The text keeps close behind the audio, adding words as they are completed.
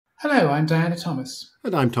Hello, I'm Diana Thomas.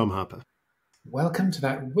 And I'm Tom Harper. Welcome to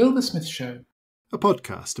That Wilbur Smith Show, a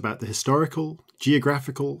podcast about the historical,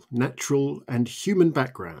 geographical, natural and human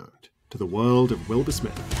background to the world of Wilbur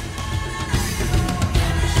Smith.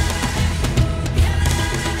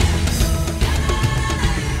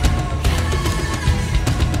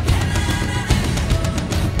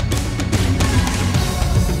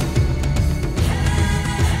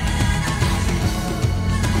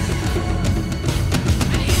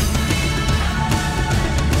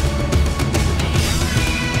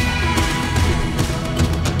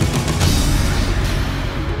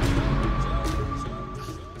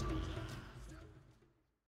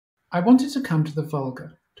 I wanted to come to the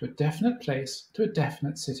Volga, to a definite place, to a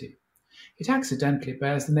definite city. It accidentally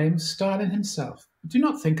bears the name of Stalin himself, but do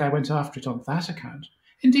not think I went after it on that account.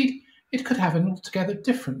 Indeed, it could have an altogether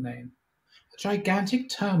different name. A gigantic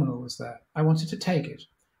terminal was there. I wanted to take it.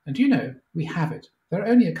 And you know, we have it. There are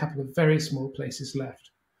only a couple of very small places left.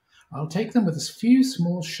 I'll take them with a few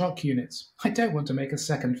small shock units. I don't want to make a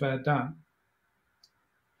second Verdun.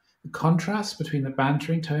 The contrast between the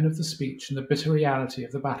bantering tone of the speech and the bitter reality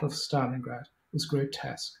of the Battle of Stalingrad was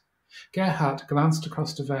grotesque. Gerhard glanced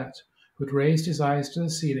across to Wert, who had raised his eyes to the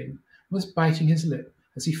ceiling and was biting his lip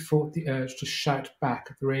as he fought the urge to shout back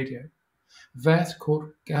at the radio. Wert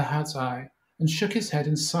caught Gerhard's eye and shook his head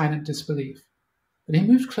in silent disbelief. Then he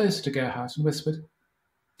moved closer to Gerhard and whispered,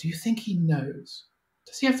 "Do you think he knows?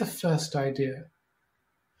 Does he have the first idea?"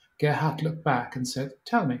 Gerhard looked back and said,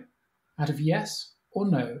 "Tell me, out of yes or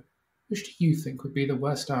no, which do you think would be the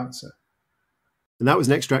worst answer?" And that was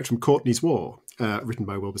an extract from Courtney's War, written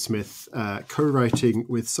by Wilbur Smith, co-writing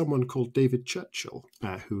with someone called David Churchill,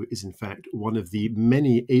 who is in fact one of the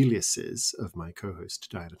many aliases of my co-host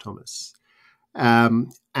Diana Thomas.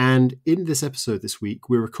 And in this episode this week,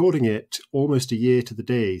 we're recording it almost a year to the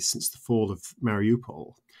day since the fall of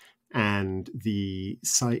Mariupol and the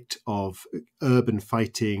sight of urban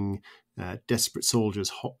fighting, desperate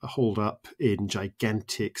soldiers holed up in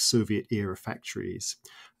gigantic Soviet-era factories.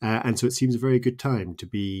 And so it seems a very good time to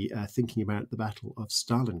be thinking about the Battle of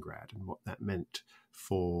Stalingrad and what that meant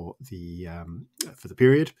for the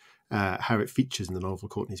period, how it features in the novel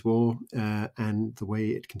Courtney's War, and the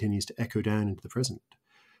way it continues to echo down into the present.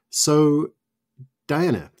 So,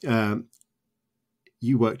 Diana,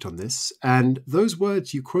 you worked on this, and those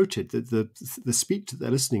words you quoted, the speech that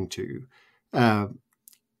they're listening to,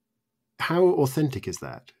 how authentic is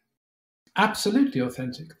that? Absolutely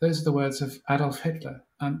authentic. Those are the words of Adolf Hitler,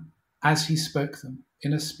 as he spoke them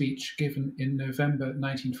in a speech given in November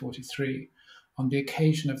 1943 on the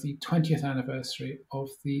occasion of the 20th anniversary of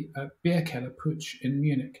the Bierkeller Putsch in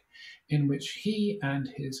Munich, in which he and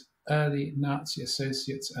his early Nazi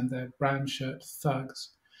associates and their brown shirt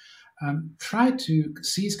thugs tried to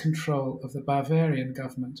seize control of the Bavarian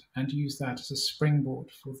government and use that as a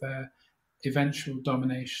springboard for their eventual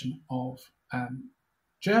domination of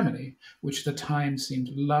Germany, which at the time seemed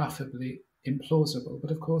laughably implausible, but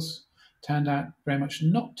of course turned out very much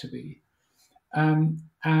not to be. And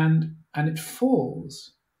it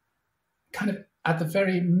falls kind of at the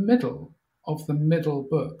very middle of the middle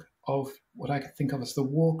book of what I could think of as the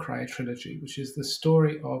War Cry trilogy, which is the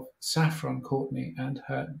story of Saffron Courtney and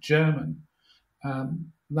her German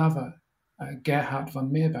lover, Gerhard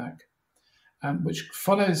von Meerbach, which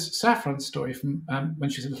follows Saffron's story from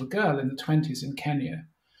when she was a little girl in the 20s in Kenya,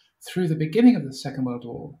 through the beginning of the Second World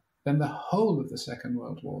War, then the whole of the Second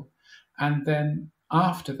World War, and then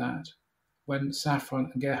after that, when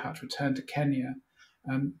Saffron and Gerhard returned to Kenya,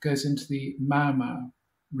 goes into the Mau Mau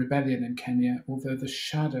rebellion in Kenya, although the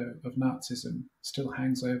shadow of Nazism still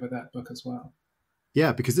hangs over that book as well.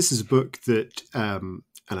 Yeah, because this is a book that, and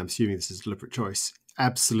I'm assuming this is a deliberate choice,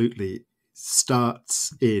 absolutely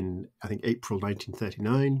starts in, I think, April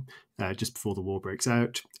 1939, just before the war breaks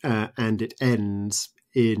out, and it ends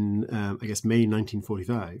in, I guess, May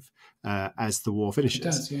 1945, as the war finishes. It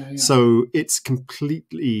does, yeah. So it's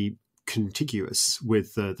completely contiguous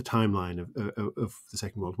with the timeline of the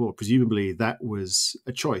Second World War. Presumably that was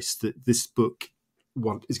a choice, that this book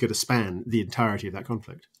is going to span the entirety of that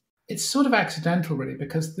conflict. It's sort of accidental, really,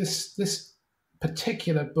 because this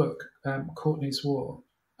particular book, Courtney's War,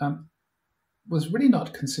 was really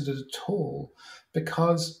not considered at all,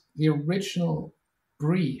 because the original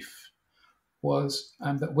brief was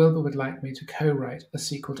that Wilbur would like me to co-write a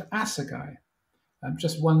sequel to Assegai,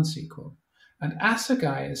 just one sequel. And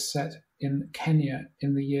Assegai is set in Kenya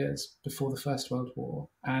in the years before the First World War.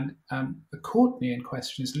 And the Courtney in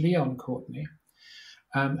question is Leon Courtney,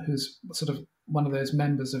 who's sort of one of those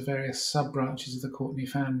members of various sub-branches of the Courtney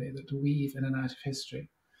family that weave in and out of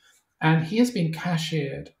history. And he has been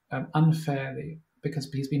cashiered unfairly because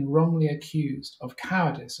he's been wrongly accused of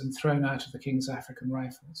cowardice and thrown out of the King's African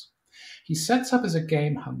Rifles. He sets up as a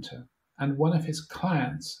game hunter, and one of his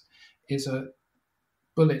clients is a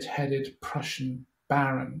bullet-headed Prussian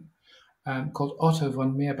baron called Otto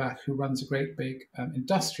von Mirbach, who runs a great big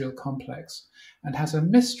industrial complex and has a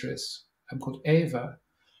mistress called Eva,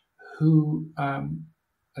 who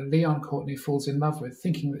Leon Courtney falls in love with,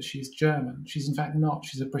 thinking that she's German. She's in fact not.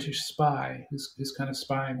 She's a British spy who's kind of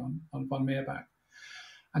spying on von Mirbach.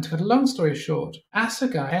 And to cut a long story short,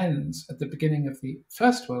 Assegai ends at the beginning of the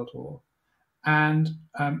First World War, and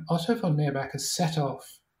Otto von Mirbach has set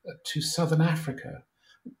off to southern Africa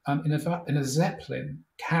in a zeppelin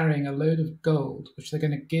carrying a load of gold, which they're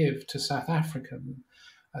going to give to South African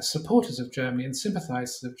supporters of Germany and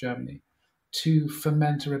sympathisers of Germany, to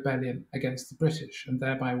foment a rebellion against the British and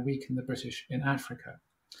thereby weaken the British in Africa.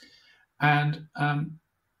 And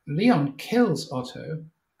Leon kills Otto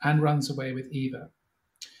and runs away with Eva.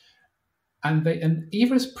 And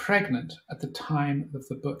Eva is pregnant at the time that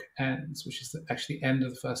the book ends, which is actually the end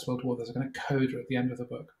of the First World War. There's a kind of coda at the end of the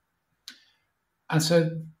book. And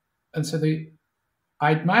so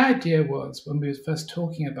my idea was, when we were first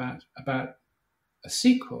talking about a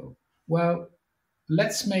sequel, well,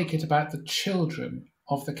 let's make it about the children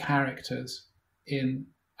of the characters in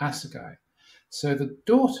Assegai. So the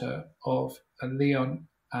daughter of Leon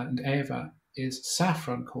and Eva is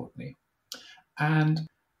Saffron Courtney. And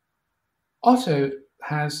Otto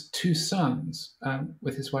has two sons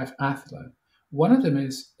with his wife Athla. One of them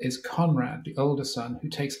is Conrad, the older son, who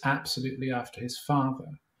takes absolutely after his father.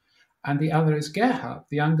 And the other is Gerhard,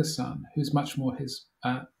 the younger son, who's much more his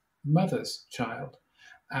mother's child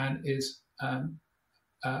and is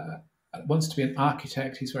wants to be an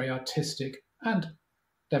architect. He's very artistic and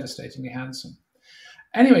devastatingly handsome.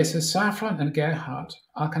 Anyway, so Saffron and Gerhard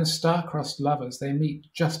are kind of star-crossed lovers. They meet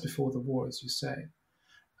just before the war, as you say.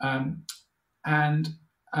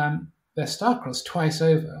 They're star-crossed twice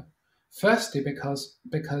over. Firstly, because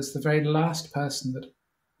the very last person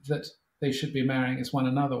that they should be marrying is one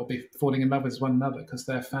another, or be falling in love with one another, because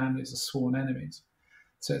their families are sworn enemies.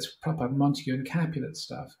 So it's proper Montague and Capulet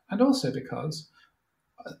stuff. And also because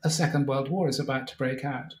a Second World War is about to break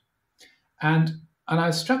out. And I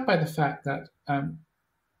was struck by the fact that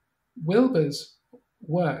Wilbur's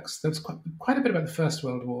works, there was quite a bit about the First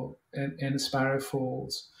World War in The Sparrow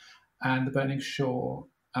Falls and The Burning Shore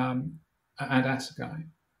and Assegai.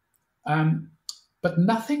 But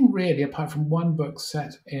nothing really, apart from one book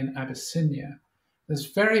set in Abyssinia. There's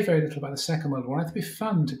very, very little about the Second World War. I thought it'd be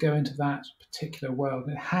fun to go into that particular world.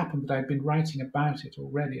 And it happened that I'd been writing about it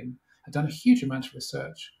already and I'd done a huge amount of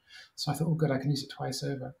research. So I thought, oh, good, I can use it twice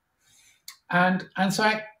over. And so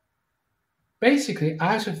I basically,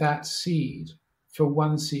 out of that seed, for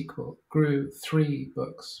one sequel, grew 3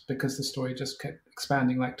 books, because the story just kept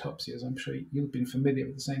expanding like Topsy, as I'm sure you've been familiar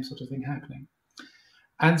with the same sort of thing happening.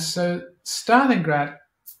 And so Stalingrad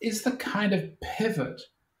is the kind of pivot,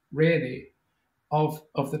 really, of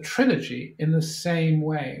the trilogy, in the same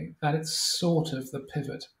way that it's sort of the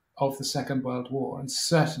pivot of the Second World War, and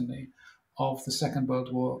certainly of the Second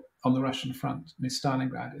World War on the Russian front. I mean,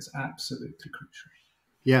 Stalingrad is absolutely crucial.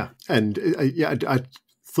 Yeah, and I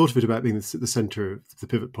thought of it about being the centre of the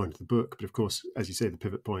pivot point of the book, but of course, as you say, the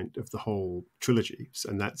pivot point of the whole trilogy,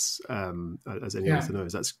 and that's, as any author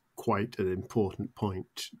knows, that's quite an important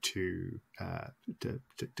point to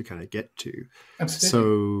kind of get to.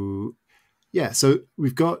 Absolutely. So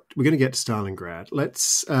we're going to get to Stalingrad.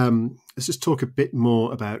 Let's just talk a bit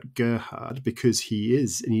more about Gerhard, because he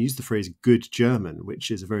is, and you used the phrase "good German,"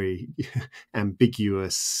 which is a very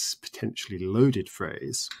ambiguous, potentially loaded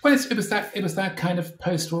phrase. Well, it was that kind of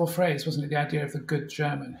post-war phrase, wasn't it? The idea of the good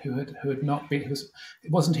German who had not been,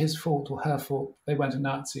 it wasn't his fault or her fault. They weren't a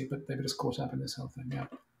Nazi, but they were just caught up in this whole thing. Yeah.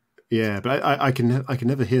 Yeah, but I can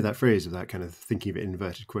never hear that phrase without kind of thinking of it in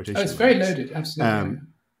inverted quotation. Oh, it's very loaded, absolutely.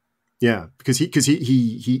 Yeah, because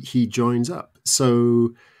he joins up.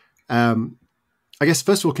 So, I guess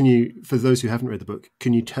first of all, for those who haven't read the book,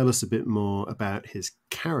 can you tell us a bit more about his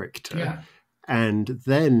character? Yeah. And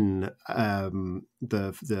then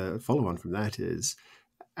the follow on from that is,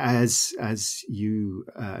 as you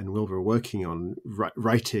and Wilbur are working on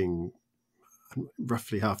writing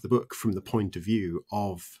roughly half the book from the point of view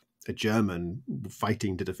of a German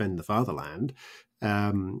fighting to defend the fatherland,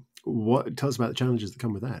 tell us about the challenges that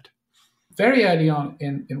come with that. Very early on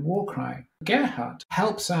in Warcry, Gerhard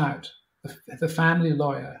helps out the family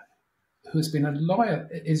lawyer who's been a loyal,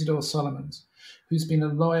 Isidore Solomons, who's been a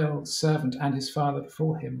loyal servant, and his father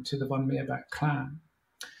before him, to the von Mirbach clan.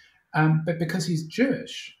 But because he's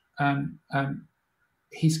Jewish,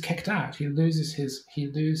 he's kicked out. He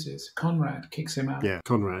loses. Conrad kicks him out. Yeah,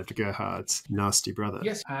 Conrad, Gerhard's nasty brother.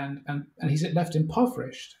 Yes, and he's left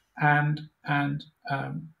impoverished. And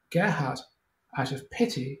Gerhard, out of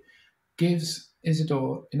pity, gives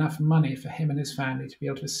Isidore enough money for him and his family to be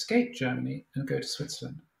able to escape Germany and go to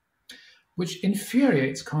Switzerland, which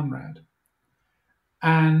infuriates Conrad.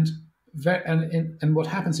 And what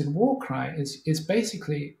happens in War Cry is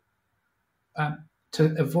basically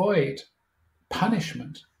to avoid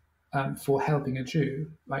punishment for helping a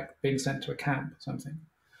Jew, like being sent to a camp or something.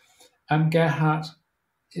 Gerhard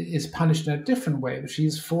is punished in a different way, but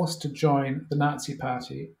he's forced to join the Nazi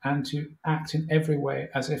Party and to act in every way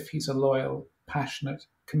as if he's a loyal, passionate,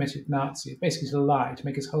 committed Nazi, basically to lie, to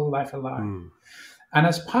make his whole life a lie. And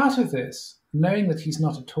as part of this, knowing that he's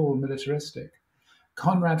not at all militaristic,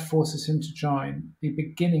 Conrad forces him to join the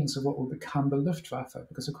beginnings of what will become the Luftwaffe,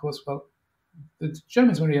 because, of course, well, the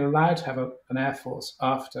Germans were only allowed to have an air force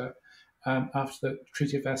after the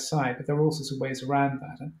Treaty of Versailles, but there are all sorts of ways around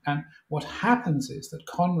that. And what happens is that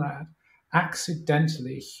Conrad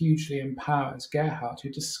accidentally hugely empowers Gerhard, who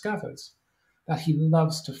discovers that he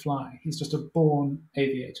loves to fly. He's just a born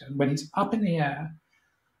aviator. And when he's up in the air,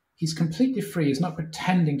 he's completely free. He's not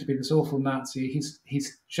pretending to be this awful Nazi.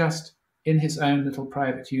 He's just in his own little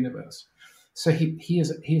private universe. So he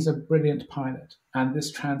is a brilliant pilot, and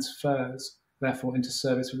this transfers therefore into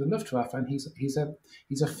service with the Luftwaffe, and he's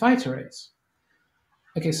a fighter ace.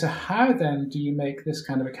 Okay, so how then do you make this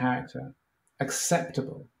kind of a character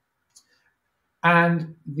acceptable?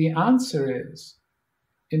 And the answer is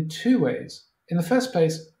in two ways. In the first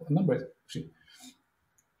place, a number of ways, actually.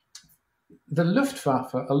 The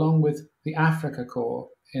Luftwaffe, along with the Afrika Korps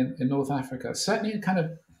in North Africa, certainly in kind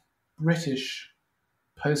of British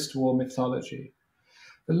post-war mythology,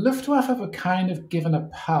 the Luftwaffe were kind of given a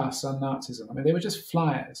pass on Nazism. I mean, they were just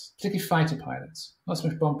flyers, particularly fighter pilots. Not so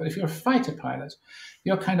much bomb, but if you're a fighter pilot,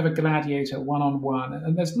 you're kind of a gladiator, one-on-one.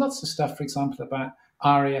 And there's lots of stuff, for example, about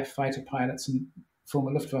RAF fighter pilots and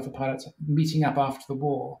former Luftwaffe pilots meeting up after the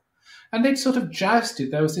war. And they'd sort of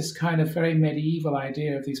jousted. There was this kind of very medieval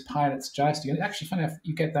idea of these pilots jousting. And actually, funny enough,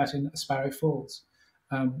 you get that in Sparrow Falls.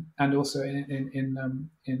 And also in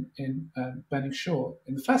Burning Shore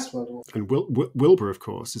in the First World War. And Wilbur, of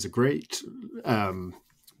course, is a great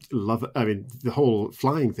lover. I mean, the whole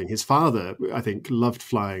flying thing. His father, I think, loved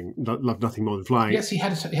flying, loved nothing more than flying. Yes, he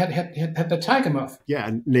had the tiger moth. Yeah,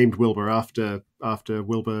 and named Wilbur after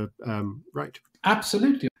Wilbur Wright.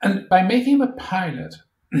 Absolutely. And by making him a pilot,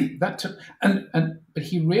 that took but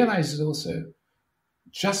he realizes also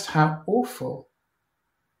just how awful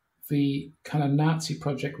the kind of Nazi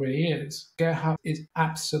project really is. Gerhard is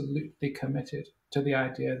absolutely committed to the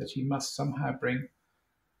idea that he must somehow bring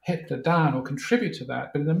Hitler down or contribute to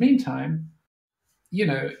that. But in the meantime, you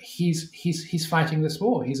know, he's fighting this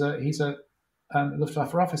war. He's a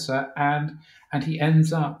Luftwaffe officer, and he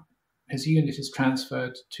ends up, his unit is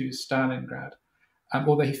transferred to Stalingrad,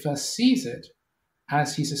 although he first sees it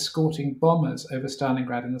as he's escorting bombers over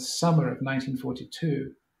Stalingrad in the summer of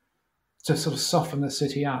 1942 to sort of soften the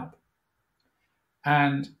city up.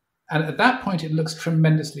 And at that point, it looks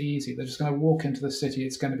tremendously easy. They're just going to walk into the city.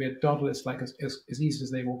 It's going to be a doddle. It's like as easy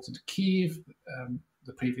as they walked into Kiev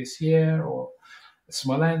the previous year, or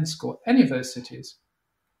Smolensk, or any of those cities.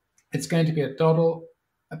 It's going to be a doddle.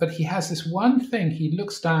 But he has this one thing. He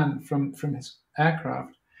looks down from his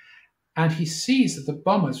aircraft, and he sees that the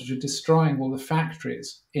bombers, which are destroying all the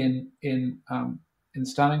factories in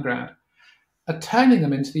Stalingrad, are turning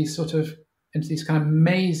them into these kind of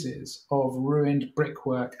mazes of ruined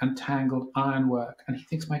brickwork and tangled ironwork. And he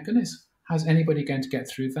thinks, my goodness, how's anybody going to get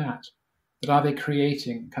through that? But are they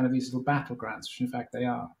creating kind of these little battlegrounds, which in fact they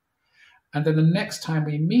are? And then the next time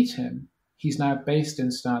we meet him, he's now based in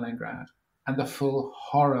Stalingrad, and the full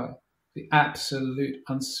horror, the absolute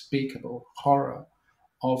unspeakable horror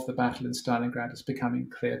of the battle in Stalingrad is becoming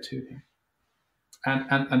clear to him.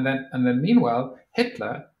 And then meanwhile,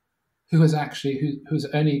 Hitler, who's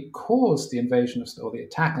only caused the invasion or the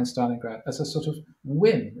attack on Stalingrad as a sort of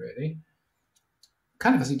whim, really,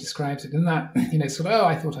 kind of as he describes it, in that, you know, sort of,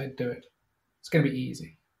 I thought I'd do it. It's going to be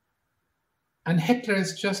easy. And Hitler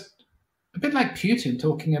is just a bit like Putin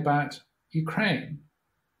talking about Ukraine.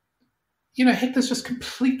 You know, Hitler's just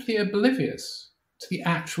completely oblivious to the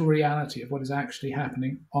actual reality of what is actually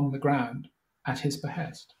happening on the ground at his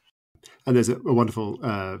behest. And there's a wonderful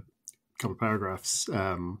couple of paragraphs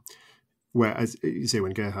where, as you say,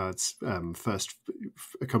 when Gerhard's first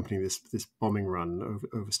accompanying this bombing run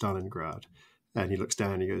over Stalingrad, and he looks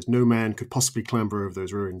down and he goes, "No man could possibly clamber over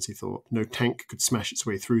those ruins," he thought. "No tank could smash its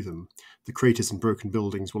way through them. The craters and broken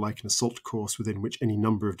buildings were like an assault course within which any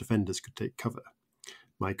number of defenders could take cover.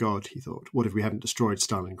 my God, he thought, what if we haven't destroyed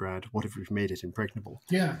Stalingrad? What if we've made it impregnable?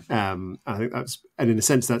 Yeah. I think and in a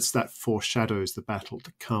sense, that foreshadows the battle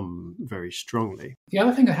to come very strongly. The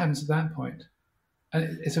other thing that happens at that point,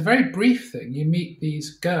 and it's a very brief thing, you meet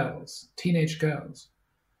these girls, teenage girls,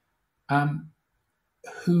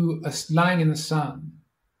 who are lying in the sun,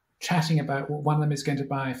 chatting about what one of them is going to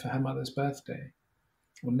buy for her mother's birthday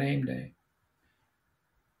or name day.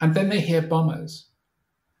 And then they hear bombers,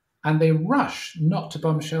 and they rush not to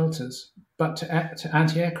bomb shelters, but to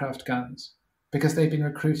anti-aircraft guns, because they've been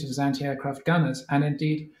recruited as anti-aircraft gunners. And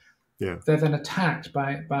indeed, they're then attacked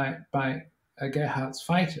by Gerhardt's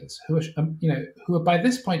fighters, who are by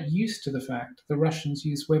this point used to the fact the Russians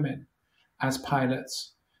use women as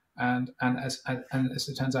pilots and as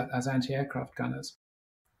it turns out, as anti-aircraft gunners.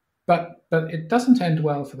 But it doesn't end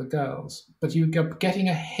well for the girls. But you're getting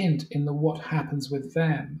a hint in what happens with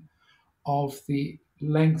them of the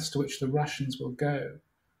lengths to which the Russians will go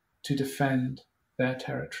to defend their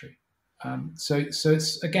territory. So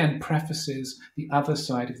it's, again, prefaces the other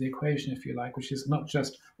side of the equation, if you like, which is not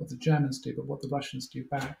just what the Germans do, but what the Russians do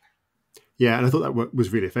back. Yeah, and I thought that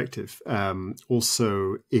was really effective.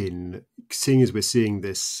 Also, in seeing as we're seeing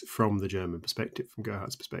this from the German perspective, from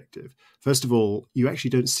Gerhardt's perspective, first of all, you actually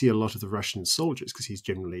don't see a lot of the Russian soldiers because he's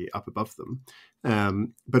generally up above them.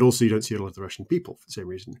 But also, you don't see a lot of the Russian people for the same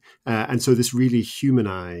reason. And so this really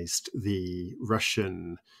humanized the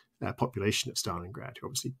Russian population of Stalingrad, who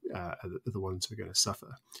obviously are the ones who are going to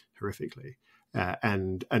suffer horrifically.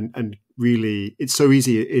 And really, it's so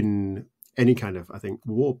easy in any kind of, I think,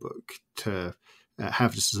 war book to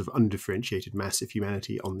have just sort of undifferentiated massive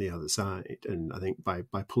humanity on the other side. And I think by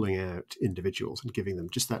pulling out individuals and giving them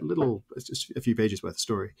just that little, just a few pages worth of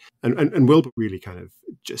story, and Wilbur really kind of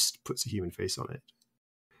just puts a human face on it.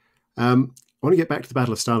 I want to get back to the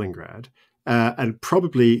Battle of Stalingrad, and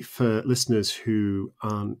probably for listeners who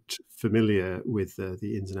aren't familiar with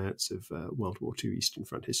the ins and outs of World War II Eastern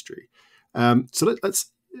Front history. So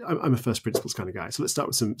let's I'm a first principles kind of guy, so let's start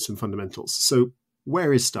with some fundamentals. So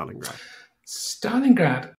where is Stalingrad?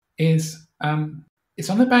 Stalingrad is it's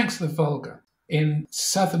on the banks of the Volga in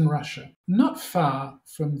southern Russia, not far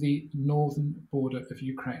from the northern border of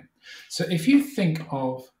Ukraine. So if you think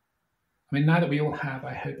of, I mean, now that we all have,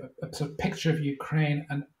 I hope, a sort of picture of Ukraine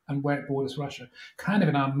and where it borders Russia, kind of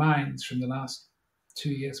in our minds from the last 2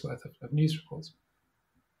 years' worth of news reports,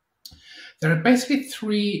 there are basically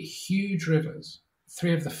three huge rivers,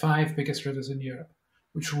 three of the five biggest rivers in Europe,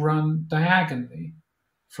 which run diagonally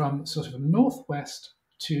from sort of northwest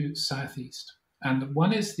to southeast. And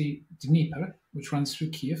one is the Dnieper, which runs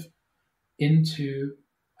through Kiev into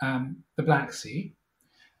the Black Sea.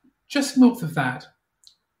 Just north of that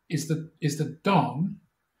is the Don,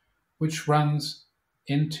 which runs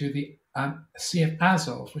into the Sea of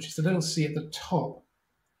Azov, which is the little sea at the top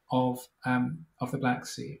of the Black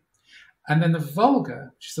Sea. And then the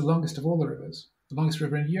Volga, which is the longest of all the rivers, the longest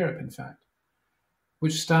river in Europe, in fact,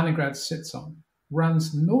 which Stalingrad sits on,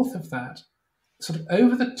 runs north of that, sort of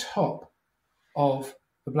over the top of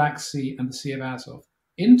the Black Sea and the Sea of Azov,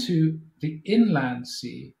 into the inland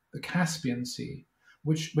sea, the Caspian Sea,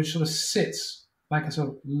 which sort of sits like a sort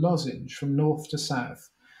of lozenge from north to south,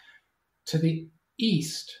 to the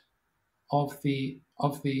east of the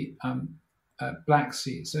Black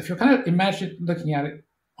Sea. So if you're kind of imagine looking at it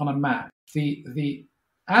on a map, the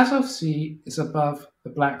Azov Sea is above the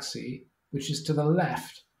Black Sea, which is to the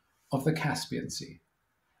left of the Caspian Sea.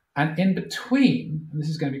 And in between, and this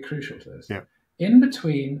is going to be crucial to this, in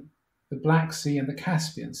between the Black Sea and the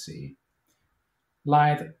Caspian Sea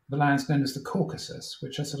lie the lands known as the Caucasus,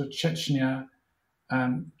 which are sort of Chechnya,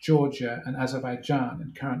 Georgia, and Azerbaijan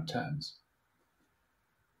in current terms,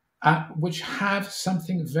 which have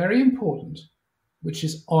something very important, which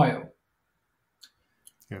is oil.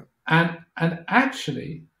 And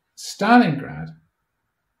actually, Stalingrad,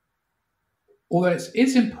 although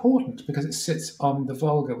it's important because it sits on the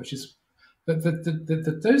Volga, which is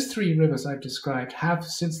those three rivers I've described have,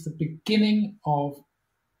 since the beginning of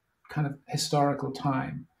kind of historical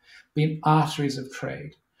time, been arteries of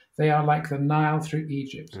trade. They are like the Nile through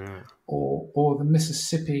Egypt, or the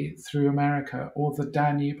Mississippi through America, or the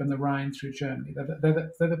Danube and the Rhine through Germany. They're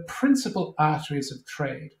the principal arteries of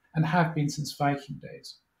trade and have been since Viking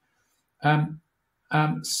days.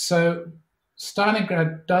 So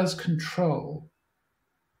Stalingrad does control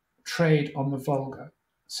trade on the Volga.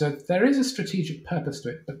 So there is a strategic purpose to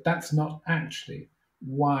it, but that's not actually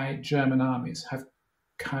why German armies have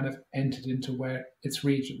kind of entered into its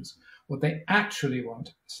regions. What they actually want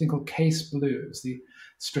is a thing called Case Blue. It was the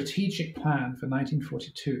strategic plan for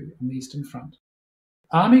 1942 on the Eastern Front.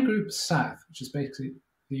 Army Group South, which is basically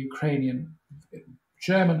the Ukrainian,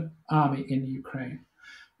 German army in Ukraine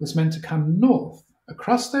was meant to come north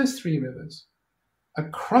across those three rivers,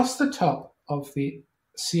 across the top of the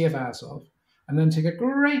Sea of Azov, and then take a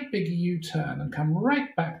great big U-turn and come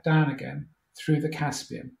right back down again through the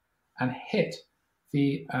Caspian and hit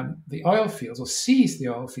the oil fields, or seize the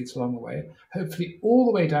oil fields along the way, hopefully all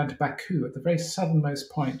the way down to Baku at the very southernmost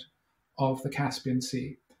point of the Caspian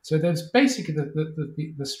Sea. So there's basically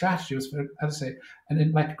the strategy was, for, as I say,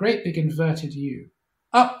 like a great big inverted U,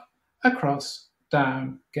 up, across,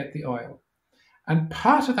 down, get the oil. And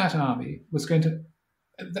part of that army was going to,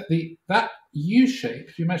 that U shape,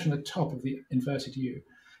 if you imagine the top of the inverted U,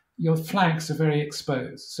 your flanks are very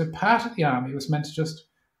exposed. So part of the army was meant to just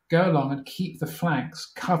go along and keep the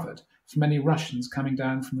flanks covered from any Russians coming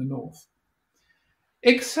down from the north.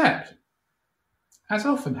 Except, as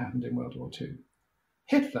often happened in World War II,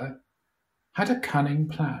 Hitler had a cunning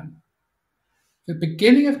plan. The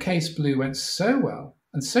beginning of Case Blue went so well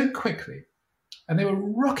and so quickly, and they were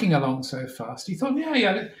rocking along so fast, he thought,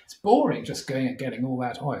 yeah, it's boring just going and getting all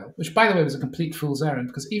that oil, which, by the way, was a complete fool's errand,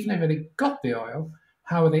 because even if they got the oil,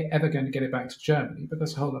 how are they ever going to get it back to Germany? But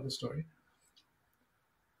that's a whole other story.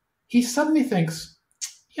 He suddenly thinks,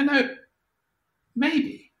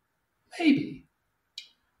 maybe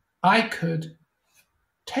I could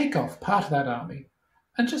take off part of that army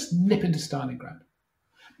and just nip into Stalingrad.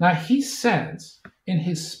 Now, he says in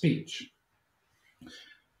his speech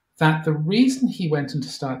that the reason he went into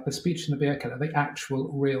the speech in the beer cellar, the actual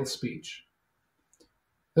real speech,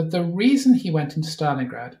 that the reason he went into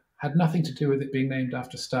Stalingrad had nothing to do with it being named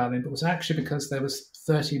after Stalin, but was actually because there was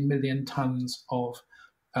 30 million tons of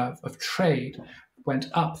trade went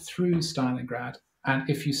up through Stalingrad, and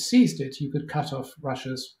if you seized it, you could cut off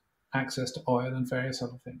Russia's access to oil and various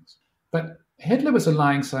other things. But Hitler was a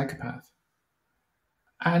lying psychopath,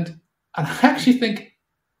 and I actually think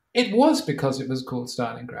it was because it was called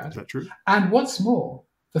Stalingrad. Is that true? And what's more,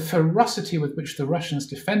 the ferocity with which the Russians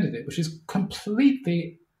defended it, which is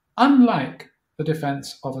completely unlike the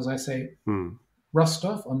defense of, as I say,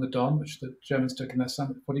 Rostov on the Don, which the Germans took in their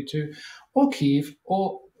summer 42, or Kiev,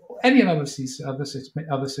 or any other cities other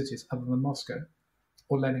than Moscow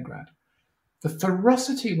or Leningrad. The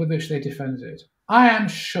ferocity with which they defended it, I am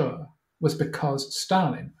sure, was because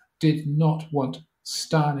Stalin did not want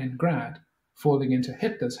Stalingrad falling into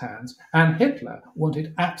Hitler's hands, and Hitler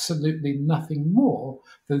wanted absolutely nothing more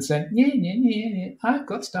than saying, I've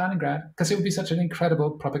got Stalingrad, because it would be such an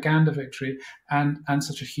incredible propaganda victory and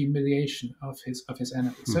such a humiliation of his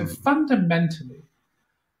enemies. So fundamentally,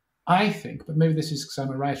 I think, but maybe this is because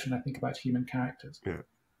I'm a writer and I think about human characters,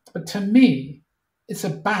 but to me, it's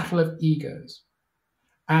a battle of egos.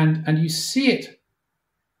 And you see it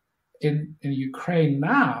in Ukraine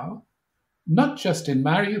now, not just in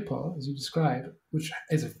Mariupol, as you describe, which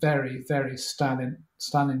is a very, very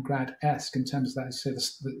Stalingrad-esque in terms of that. Say I think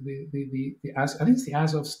it's the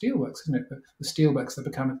Azov steelworks, isn't it? The steelworks that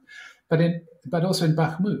become, but also in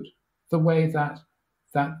Bakhmut, the way that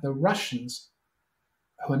the Russians,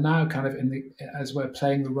 who are now kind of as we're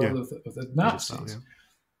playing the role of the Nazis,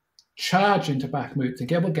 charge into Bakhmut, think,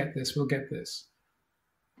 we'll get this.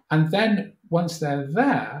 And then once they're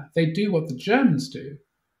there, they do what the Germans do,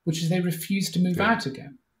 which is they refuse to move out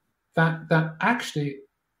again. That actually,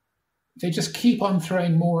 they just keep on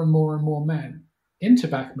throwing more and more and more men into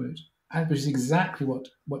Bakhmut, which is exactly what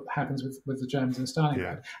happens with the Germans in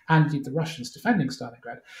Stalingrad, and indeed the Russians defending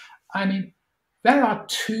Stalingrad. I mean, there are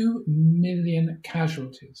 2 million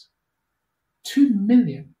casualties. 2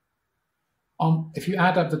 million, if you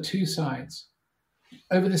add up the two sides,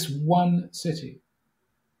 over this one city.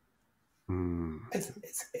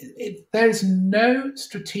 There is no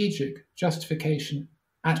strategic justification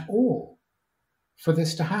at all for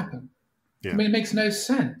this to happen. I mean, it makes no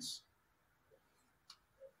sense.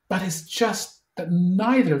 But it's just that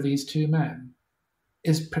neither of these two men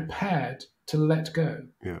is prepared to let go.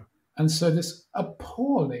 And so this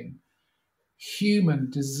appalling human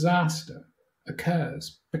disaster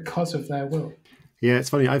occurs because of their will. Yeah, it's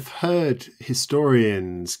funny. I've heard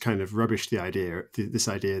historians kind of rubbish this idea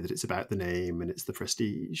that it's about the name and it's the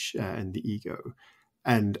prestige and the ego.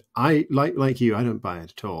 And I, like you, I don't buy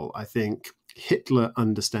it at all. I think Hitler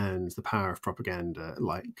understands the power of propaganda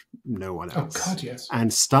like no one else. Oh, God, yes.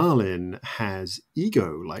 And Stalin has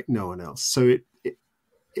ego like no one else. So it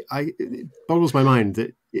boggles my mind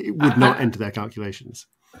that it would not enter their calculations.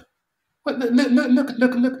 But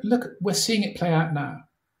look, we're seeing it play out now.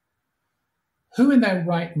 Who in their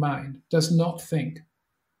right mind does not think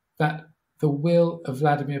that the will of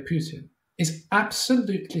Vladimir Putin is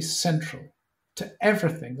absolutely central to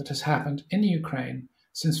everything that has happened in Ukraine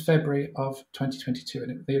since February of 2022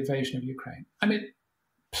 and the invasion of Ukraine? I mean,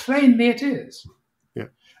 Plainly it is. Yeah.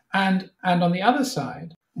 And on the other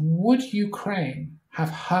side, would Ukraine have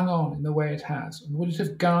hung on in the way it has? Would it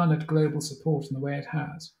have garnered global support in the way it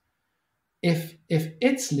has if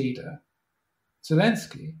its leader,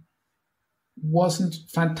 Zelensky, wasn't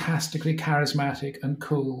fantastically charismatic and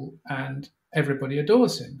cool and everybody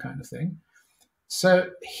adores him kind of thing? So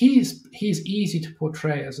he's easy to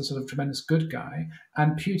portray as a sort of tremendous good guy,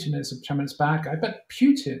 and Putin is a tremendous bad guy. But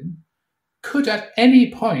Putin could at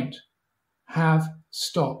any point have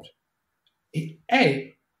stopped.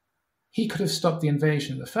 He could have stopped the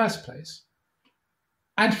invasion in the first place.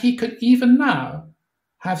 And he could even now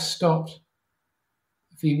have stopped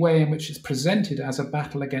the way in which it's presented as a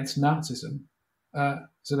battle against Nazism.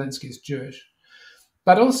 Zelensky is Jewish.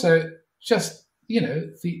 But also just,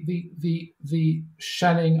 the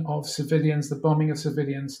shelling of civilians, the bombing of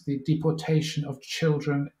civilians, the deportation of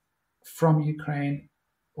children from Ukraine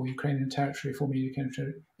or Ukrainian territory, former Ukrainian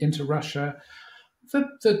territory, into Russia,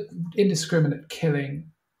 the indiscriminate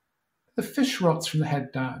killing, the fish rots from the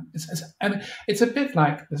head down. It's a bit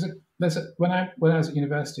like when I was at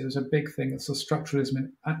university, there was a big thing that's sort of structuralism.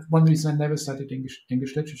 And one of the reasons I never studied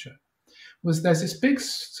English literature was there's this big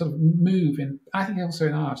sort of move in, I think also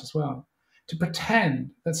in art as well, to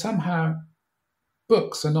pretend that somehow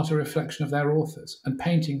books are not a reflection of their authors and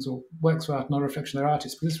paintings or works of art not a reflection of their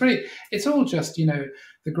artists. Because it's all just,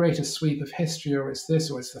 the greatest sweep of history, or it's this,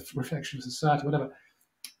 or it's the reflection of society, whatever.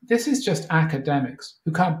 This is just academics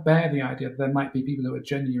who can't bear the idea that there might be people who are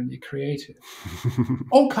genuinely creative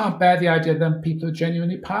or can't bear the idea that there are people who are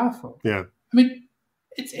genuinely powerful. Yeah. I mean,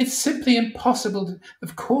 it's simply impossible.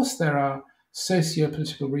 Of course, there are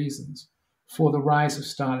socio-political reasons for the rise of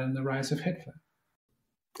Stalin and the rise of Hitler.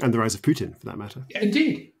 And the rise of Putin, for that matter.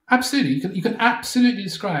 Indeed, absolutely. You can absolutely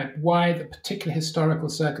describe why the particular historical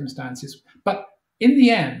circumstances, but in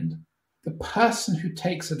the end, the person who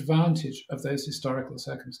takes advantage of those historical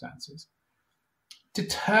circumstances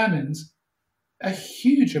determines a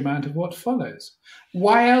huge amount of what follows.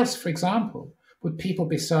 Why else, for example, would people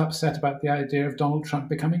be so upset about the idea of Donald Trump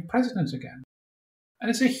becoming president again? And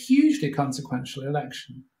it's a hugely consequential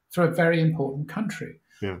election for a very important country.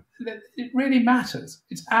 Yeah. It really matters.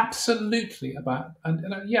 It's absolutely about, and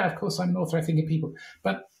yeah, of course, I'm an author, I think of people,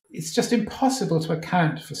 but it's just impossible to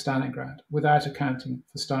account for Stalingrad without accounting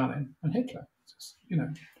for Stalin and Hitler. Just,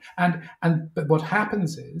 but what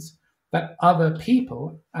happens is that other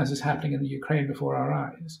people, as is happening in the Ukraine before our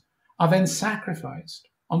eyes, are then sacrificed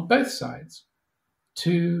on both sides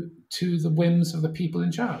to the whims of the people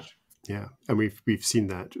in charge. Yeah, and we've seen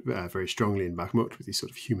that very strongly in Bakhmut with these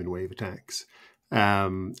sort of human wave attacks,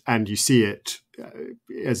 and you see it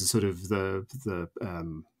as a sort of the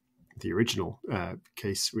original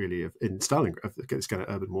case really in Stalingrad, of this kind of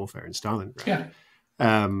urban warfare in Stalingrad.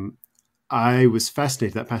 Yeah. I was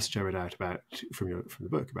fascinated, that passage I read out about from the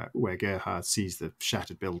book about where Gerhard sees the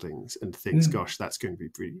shattered buildings and thinks, "Gosh, that's going to be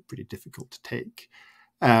pretty difficult to take."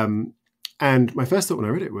 And my first thought when I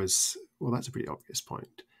read it was, "Well, that's a pretty obvious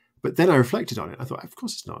point." But then I reflected on it. I thought, of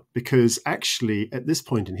course it's not, because actually at this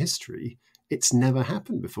point in history, it's never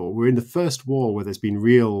happened before. We're in the first war where there's been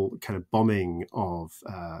real kind of bombing of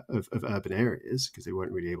urban areas, because they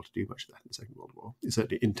weren't really able to do much of that in the Second World War,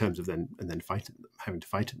 certainly in terms of then fighting them, having to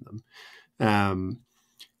fight in them.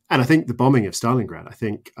 And I think the bombing of Stalingrad, I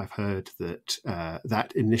think I've heard that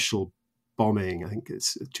that initial bombing, I think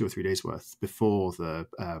it's 2 or 3 days worth before the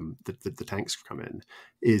tanks come in,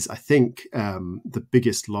 is I think the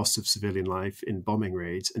biggest loss of civilian life in bombing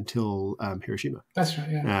raids until Hiroshima. That's right.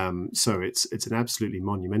 Yeah. So it's an absolutely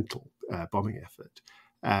monumental bombing effort.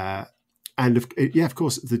 And of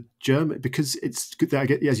course, the German, because it's good that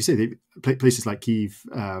as you say, places like Kyiv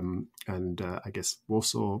and I guess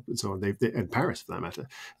Warsaw and so on, and Paris for that matter,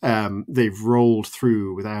 they've rolled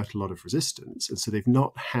through without a lot of resistance, and so they've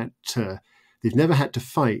never had to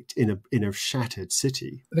fight in a shattered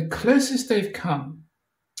city. The closest they've come,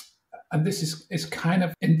 and this is kind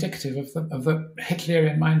of indicative of the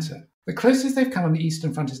Hitlerian mindset. The closest they've come on the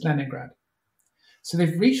Eastern Front is Leningrad. So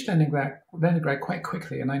they've reached Leningrad quite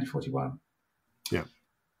quickly in 1941. Yeah.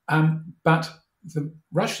 But the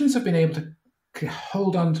Russians have been able to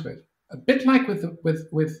hold on to it, a bit like with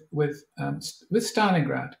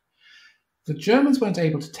Stalingrad. The Germans weren't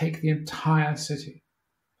able to take the entire city,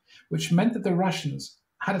 which meant that the Russians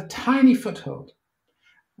had a tiny foothold,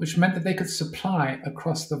 which meant that they could supply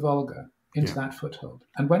across the Volga into that foothold.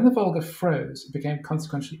 And when the Volga froze, it became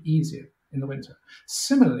consequentially easier in the winter.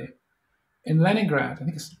 Similarly, in Leningrad, I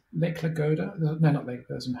think it's Lake Lagoda. No, not Lake,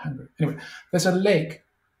 there's in Hungary. Anyway, there's a lake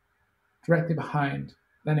directly behind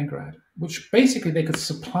Leningrad, which basically they could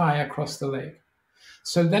supply across the lake.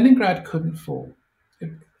 So Leningrad couldn't fall.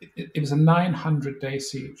 it was a 900-day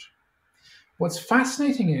siege. What's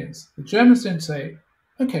fascinating is the Germans don't say,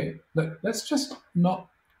 okay, look, let's just not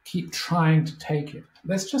keep trying to take it.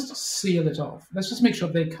 Let's just seal it off. Let's just make sure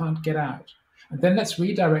they can't get out. And then let's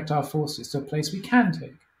redirect our forces to a place we can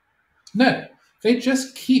take. No, they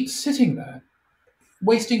just keep sitting there,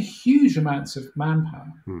 wasting huge amounts of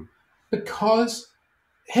manpower because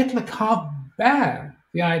Hitler can't bear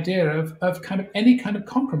the idea of kind of any kind of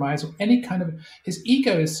compromise or any kind of, his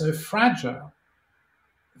ego is so fragile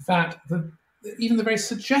that even the very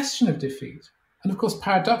suggestion of defeat, and of course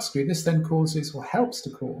paradoxically this then causes or helps to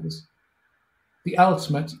cause the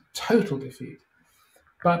ultimate total defeat.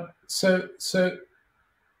 But so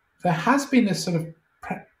there has been this sort of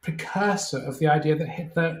precursor of the idea that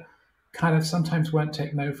Hitler kind of sometimes won't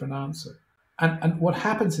take no for an answer. And what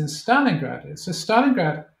happens in Stalingrad is, so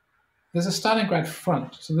Stalingrad, there's a Stalingrad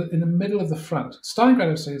front. So that in the middle of the front, Stalingrad, I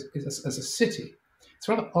would say, is as a city. It's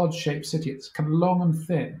a rather odd-shaped city. It's kind of long and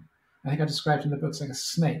thin. I think I described in the books like a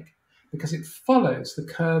snake because it follows the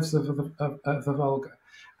curves of the Volga.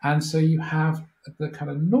 And so you have at the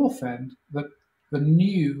kind of north end the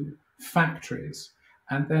new factories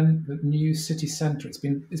and then the new city centre. It's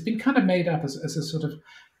been kind of made up as a sort of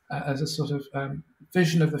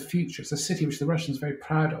vision of the future. It's a city which the Russians are very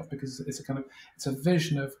proud of because it's a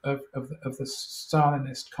vision of the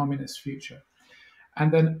Stalinist communist future.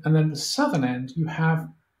 And then the southern end you have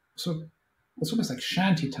sort of, it's almost like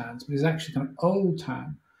shanty towns, but it's actually kind of old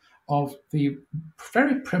town of the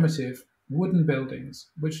very primitive wooden buildings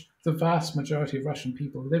which the vast majority of Russian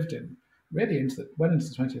people lived in, really into the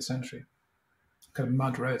 20th century, kind of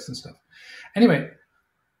mud roads and stuff. Anyway,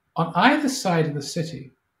 on either side of the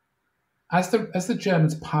city, as the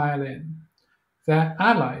Germans pile in, their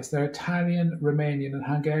allies, their Italian, Romanian, and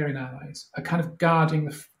Hungarian allies, are kind of guarding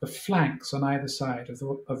the flanks on either side of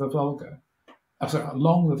the Volga,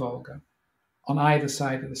 along the Volga, on either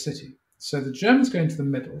side of the city. So the Germans go into the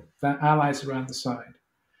middle, their allies around the side.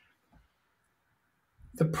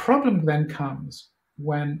 The problem then comes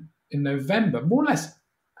when, in November, more or less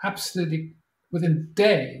absolutely within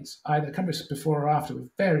days, either before or after, were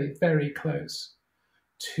very, very close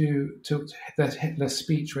to Hitler's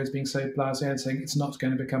speech where he's being so blasé and saying it's not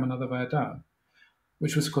going to become another Verdun,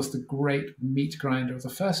 which was, of course, the great meat grinder of the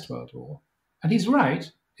First World War. And he's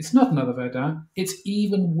right. It's not another Verdun. It's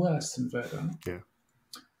even worse than Verdun. Yeah.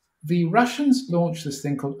 The Russians launched this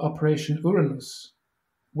thing called Operation Uranus,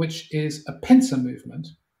 which is a pincer movement,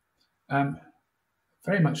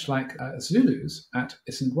 very much like Zulus at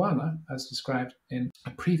Isandlwana, as described in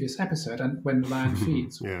a previous episode, and when the lion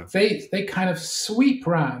feeds. Yeah. They kind of sweep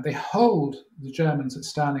round, they hold the Germans at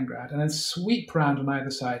Stalingrad, and then sweep round on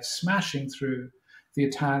either side, smashing through the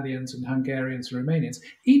Italians and Hungarians and Romanians,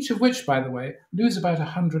 each of which, by the way, lose about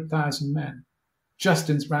 100,000 men just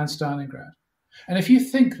around Stalingrad. And if you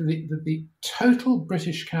think that the total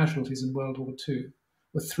British casualties in World War II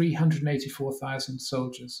were 384,000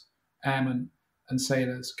 soldiers, airmen, and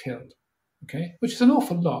sailors killed, okay, which is an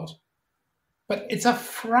awful lot, but it's a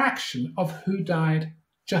fraction of who died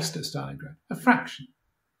just at Stalingrad, a fraction.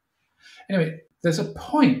 Anyway, there's a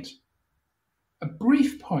point, a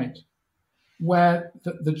brief point, where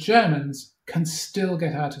the Germans can still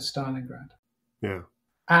get out of Stalingrad. Yeah.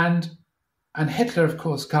 And Hitler, of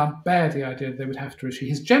course, can't bear the idea that they would have to retreat.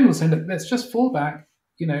 His generals saying, look, let's just fall back,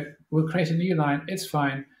 we'll create a new line, it's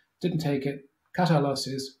fine, didn't take it, cut our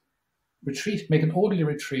losses, retreat, make an orderly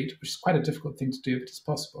retreat, which is quite a difficult thing to do, but it's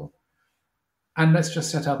possible. And let's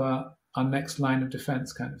just set up our next line of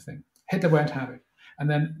defense kind of thing. Hitler won't have it. And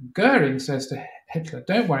then Goering says to Hitler,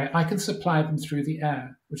 don't worry, I can supply them through the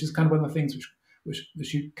air, which is kind of one of the things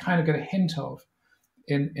which you kind of get a hint of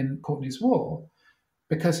in Courtney's War,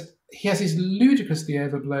 because he has these ludicrously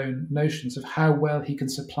overblown notions of how well he can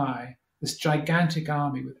supply this gigantic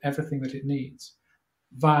army with everything that it needs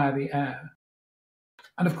via the air.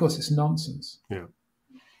 And of course, it's nonsense. Yeah.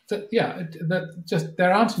 So,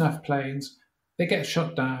 there aren't enough planes. They get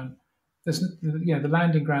shot down. The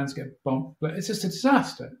landing grounds get bombed. But it's just a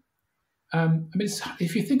disaster.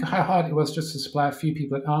 If you think of how hard it was just to supply a few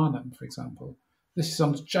people at Arnhem, for example, this is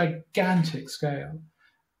on a gigantic scale.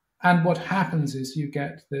 And what happens is you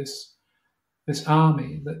get this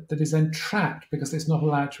army that is then trapped because it's not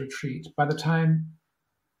allowed to retreat. By the time,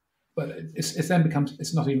 it then becomes,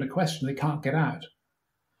 it's not even a question. They can't get out.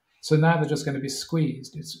 So now they're just going to be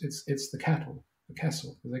squeezed. It's the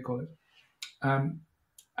Kessel, as they call it. And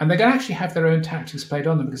they're going to actually have their own tactics played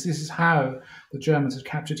on them, because this is how the Germans had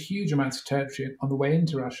captured huge amounts of territory on the way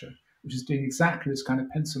into Russia, which is doing exactly this kind of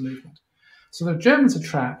pincer movement. So the Germans are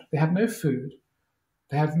trapped. They have no food.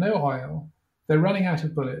 They have no oil. They're running out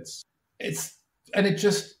of bullets. It's and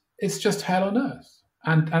it's just hell on earth,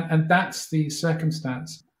 and that's the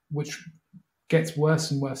circumstance which gets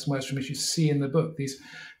worse and worse and worse, from which you see in the book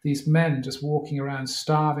these men just walking around,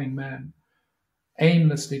 starving men,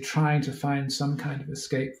 aimlessly trying to find some kind of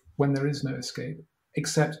escape when there is no escape,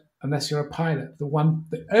 except unless you're a pilot.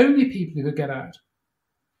 The only people who could get out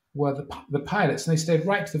were the pilots, and they stayed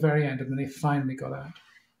right to the very end, and then they finally got out,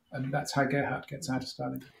 and that's how Gerhardt gets out of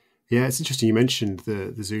Stalingrad. Yeah, it's interesting you mentioned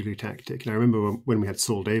the Zulu tactic. And I remember when we had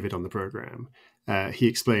Saul David on the programme, he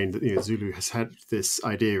explained that Zulu has had this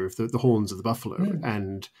idea of the horns of the buffalo.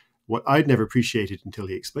 And what I'd never appreciated until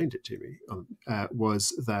he explained it to me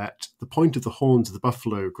was that the point of the horns of the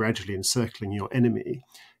buffalo gradually encircling your enemy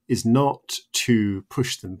is not to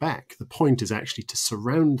push them back. The point is actually to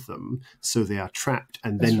surround them so they are trapped,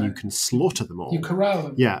 and then you can slaughter them all. You corral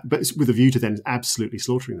them. Yeah, but it's with a view to then absolutely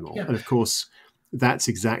slaughtering them all. Yeah. And of course, that's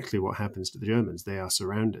exactly what happens to the Germans. They are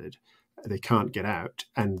surrounded. They can't get out.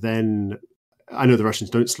 And then, I know the Russians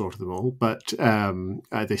don't slaughter them all, but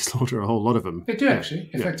they slaughter a whole lot of them. They do, actually,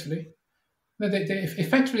 effectively. No,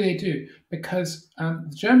 effectively they do, because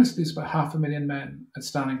the Germans lose about 500,000 men at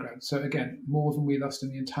Stalingrad. So again, more than we lost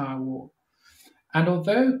in the entire war. And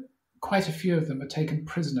although quite a few of them are taken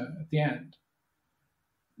prisoner at the end,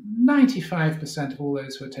 95% of all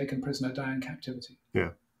those who are taken prisoner die in captivity. Yeah.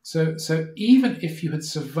 So even if you had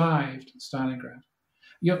survived Stalingrad,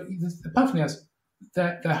 apart from the others,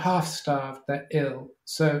 they're half-starved, they're ill.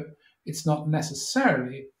 So it's not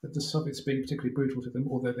necessarily that the Soviets are being particularly brutal to them,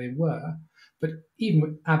 although they were. But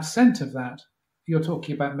even absent of that, you're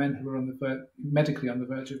talking about men who are medically on the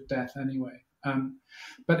verge of death anyway.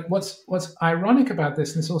 But what's ironic about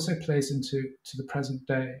this, and this also plays into the present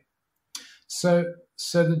day. So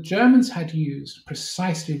the Germans had used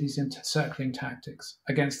precisely these encircling tactics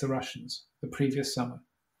against the Russians the previous summer,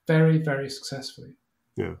 very, very successfully.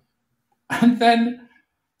 Yeah. And then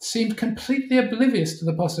seemed completely oblivious to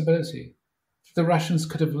the possibility that the Russians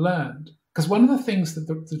could have learned. Because one of the things that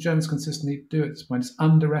the Germans consistently do at this point is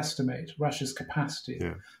underestimate Russia's capacity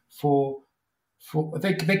for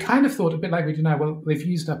they kind of thought, a bit like we do now, well, they've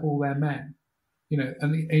used up all their men.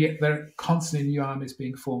 And yet there are constantly new armies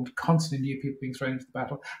being formed, constantly new people being thrown into the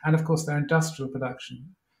battle. And of course, their industrial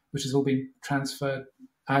production, which has all been transferred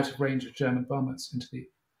out of range of German bombers into the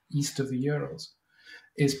east of the Urals,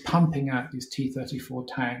 is pumping out these T-34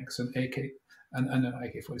 tanks and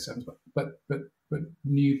AK-47s, but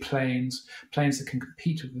new planes that can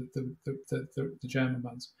compete with the German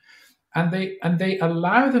ones. And they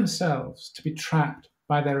allow themselves to be trapped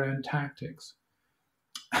by their own tactics,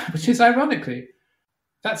 which is ironically,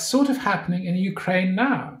 that's sort of happening in Ukraine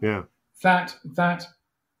now. Yeah. That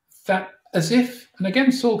as if, and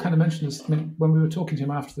again, Saul kind of mentioned this when we were talking to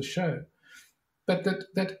him after the show, but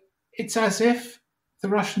that it's as if the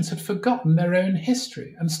Russians had forgotten their own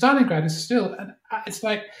history, and Stalingrad is still, and it's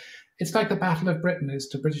like the Battle of Britain is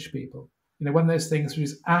to British people. One of those things which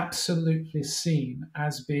is absolutely seen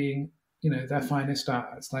as being, their finest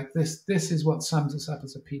hour. It's like this is what sums us up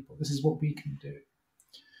as a people. This is what we can do.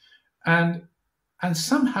 And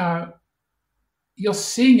somehow you're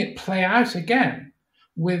seeing it play out again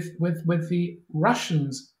with the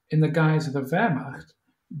Russians in the guise of the Wehrmacht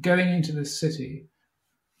going into this city,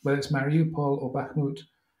 whether it's Mariupol or Bakhmut,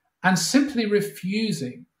 and simply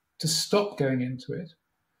refusing to stop going into it,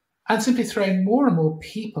 and simply throwing more and more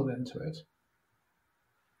people into it,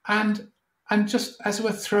 and just as it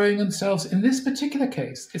were throwing themselves, in this particular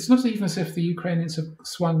case, it's not even as if the Ukrainians have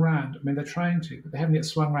swung round. I mean, they're trying to, but they haven't yet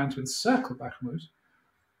swung round to encircle Bakhmut.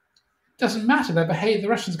 It doesn't matter. The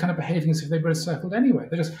Russians are kind of behaving as if they were encircled anyway.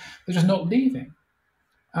 They're just not leaving.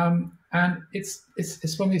 And it's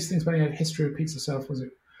one of these things where history repeats itself. Was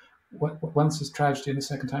it once is tragedy and the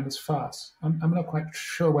second time is farce? I'm not quite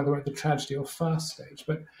sure whether we're at the tragedy or farce stage,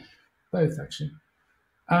 but both actually.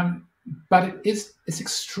 But it's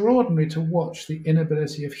extraordinary to watch the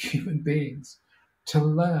inability of human beings to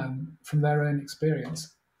learn from their own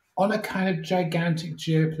experience on a kind of gigantic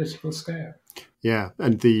geopolitical scale. Yeah,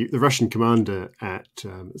 and the Russian commander at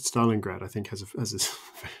Stalingrad, I think, has this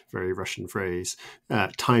very Russian phrase: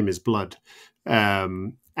 "Time is blood," which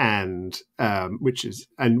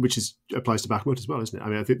applies to Bakhmut as well, isn't it? I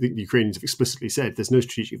mean, I think the Ukrainians have explicitly said there's no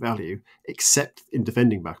strategic value except in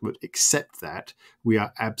defending Bakhmut, except that we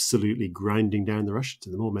are absolutely grinding down the Russians,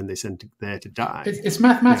 and the more men they send there to die. It's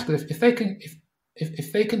mathematical. Yeah.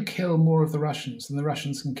 If they can kill more of the Russians, then the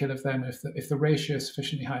Russians can kill of them if the ratio is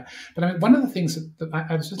sufficiently high. But I mean, one of the things that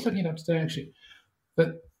I was just looking it up today, actually,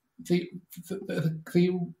 that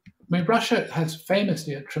Russia has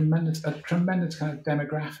famously a tremendous kind of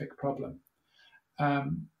demographic problem,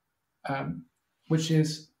 which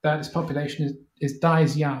is that its population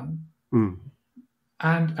dies young,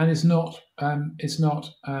 and is not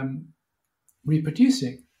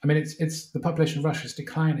reproducing. I mean, it's the population of Russia is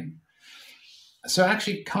declining, so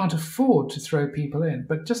actually can't afford to throw people in.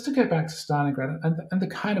 But just to go back to Stalingrad and the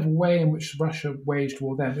kind of way in which Russia waged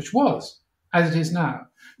war then, which was, as it is now,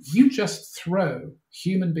 you just throw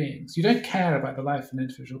human beings. You don't care about the life of an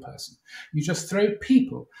individual person. You just throw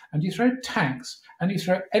people, and you throw tanks, and you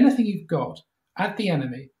throw anything you've got at the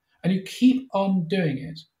enemy, and you keep on doing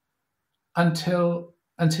it until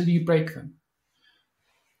you break them.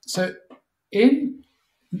 So in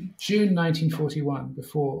June 1941,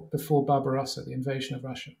 before Barbarossa, the invasion of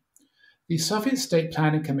Russia, the Soviet State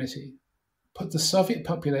Planning Committee put the Soviet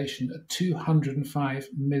population at 205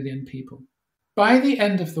 million people. By the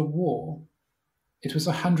end of the war, it was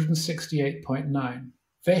 168.9.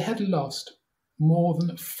 They had lost more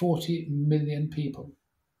than 40 million people,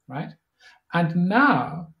 right? And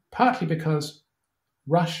now, partly because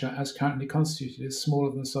Russia, as currently constituted, is smaller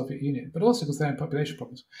than the Soviet Union, but also because they have population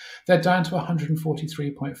problems, they're down to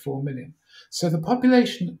 143.4 million. So the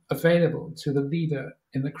population available to the leader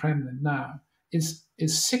in the Kremlin now is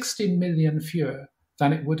 60 million fewer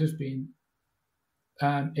than it would have been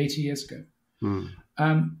 80 years ago.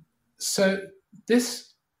 So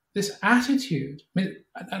this attitude, I mean,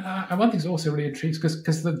 and one thing is also really intriguing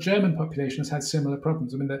because the German population has had similar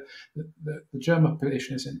problems. I mean, the German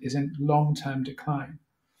population is in long-term decline.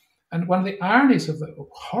 And one of the ironies of the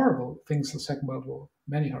horrible things of the Second World War,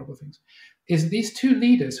 many horrible things, is these two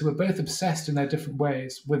leaders who were both obsessed in their different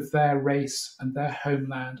ways with their race and their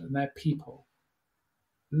homeland and their people,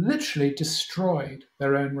 literally destroyed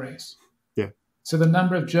their own race. Yeah. So the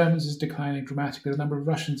number of Germans is declining dramatically, the number of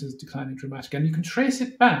Russians is declining dramatically. And you can trace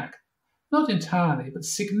it back, not entirely, but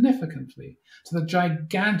significantly, to the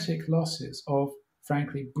gigantic losses of,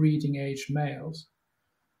 frankly, breeding-aged males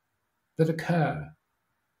that occur.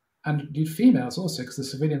 And females also, because the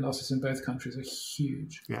civilian losses in both countries are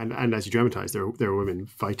huge. Yeah, and as you dramatize, there are women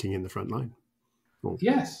fighting in the front line. Well,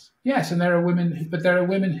 yes, and there are women, but there are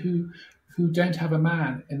women who don't have a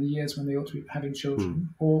man in the years when they ought to be having children,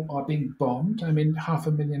 or are being bombed. I mean,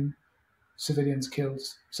 500,000 civilians killed,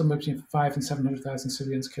 somewhere between 500,000 and 700,000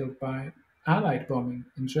 civilians killed by Allied bombing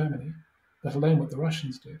in Germany, let alone what the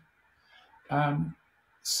Russians did.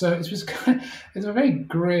 So it's a very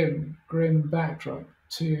grim backdrop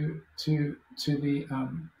to the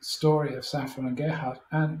story of Saffron and Gerhard,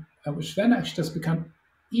 and which then actually does become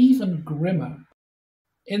even grimmer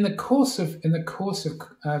in the course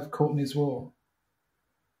of Courtney's war.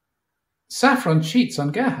 Saffron cheats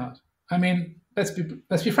on Gerhard. I mean, let's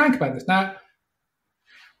be frank about this now.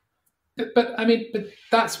 But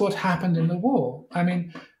that's what happened in the war. I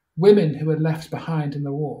mean, women who were left behind in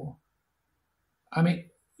the war. I mean,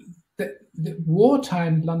 the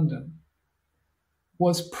wartime London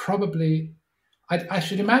was probably, I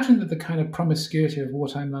should imagine that the kind of promiscuity of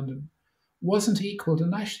wartime London wasn't equaled,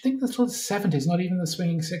 and I should think the sort of 70s, not even the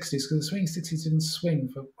swinging 60s, because the swinging 60s didn't swing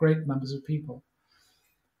for great numbers of people.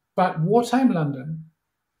 But wartime London,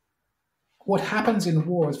 what happens in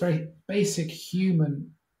war is very basic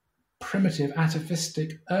human, primitive,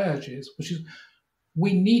 atavistic urges, which is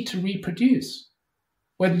we need to reproduce.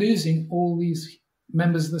 We're losing all these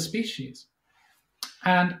members of the species.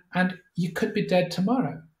 And you could be dead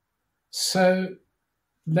tomorrow. So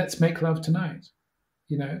let's make love tonight,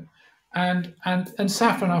 you know. And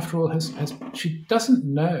Saffron, after all, she doesn't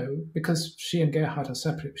know, because she and Gerhard are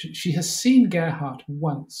separate. She has seen Gerhard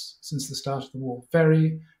once since the start of the war,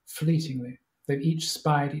 very fleetingly. They've each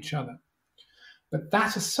spied each other. But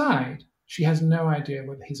that aside, she has no idea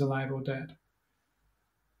whether he's alive or dead.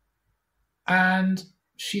 And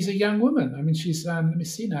she's a young woman. I mean, she's, let me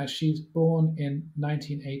see now, she's born in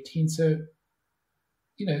 1918. So,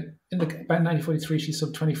 you know, about 1943, she's sort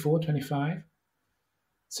of 24, 25.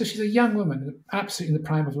 So she's a young woman, absolutely in the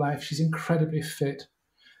prime of life. She's incredibly fit.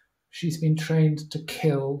 She's been trained to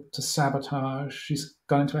kill, to sabotage. She's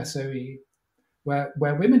gone into SOE, where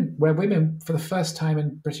women, for the first time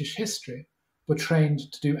in British history, were trained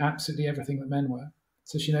to do absolutely everything that men were.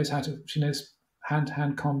 So she knows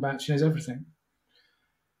hand-to-hand combat. She knows everything.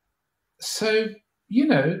 So, you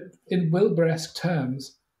know, in Wilbur-esque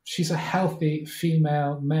terms, she's a healthy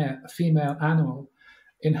female animal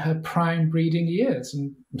in her prime breeding years.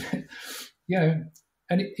 And, you know,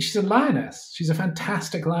 she's a lioness. She's a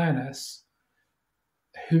fantastic lioness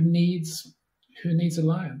who needs a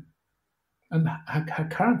lion. And her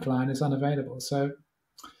current lion is unavailable. So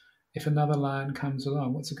if another lion comes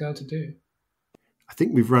along, what's a girl to do? I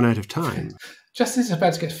think we've run out of time. Justice is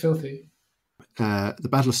about to get filthy. The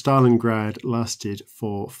Battle of Stalingrad lasted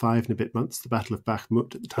for 5 and a bit months. The Battle of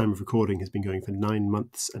Bakhmut, at the time of recording, has been going for 9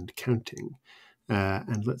 months and counting.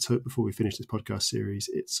 And let's hope before we finish this podcast series,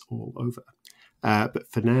 it's all over. But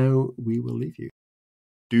for now, we will leave you.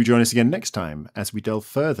 Do join us again next time as we delve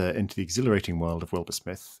further into the exhilarating world of Wilbur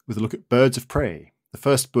Smith with a look at Birds of Prey, the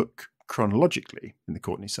first book chronologically in the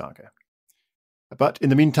Courtney saga. But in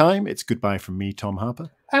the meantime, it's goodbye from me, Tom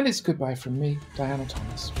Harper. And it's goodbye from me, Diana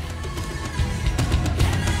Thomas.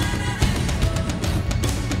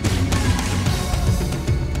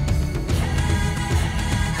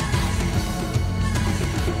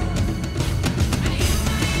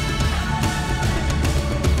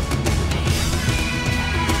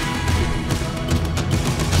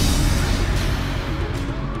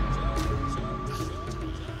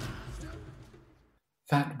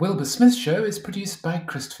 That Wilbur Smith Show is produced by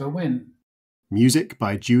Christopher Wynne. Music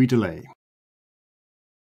by Dewey DeLay.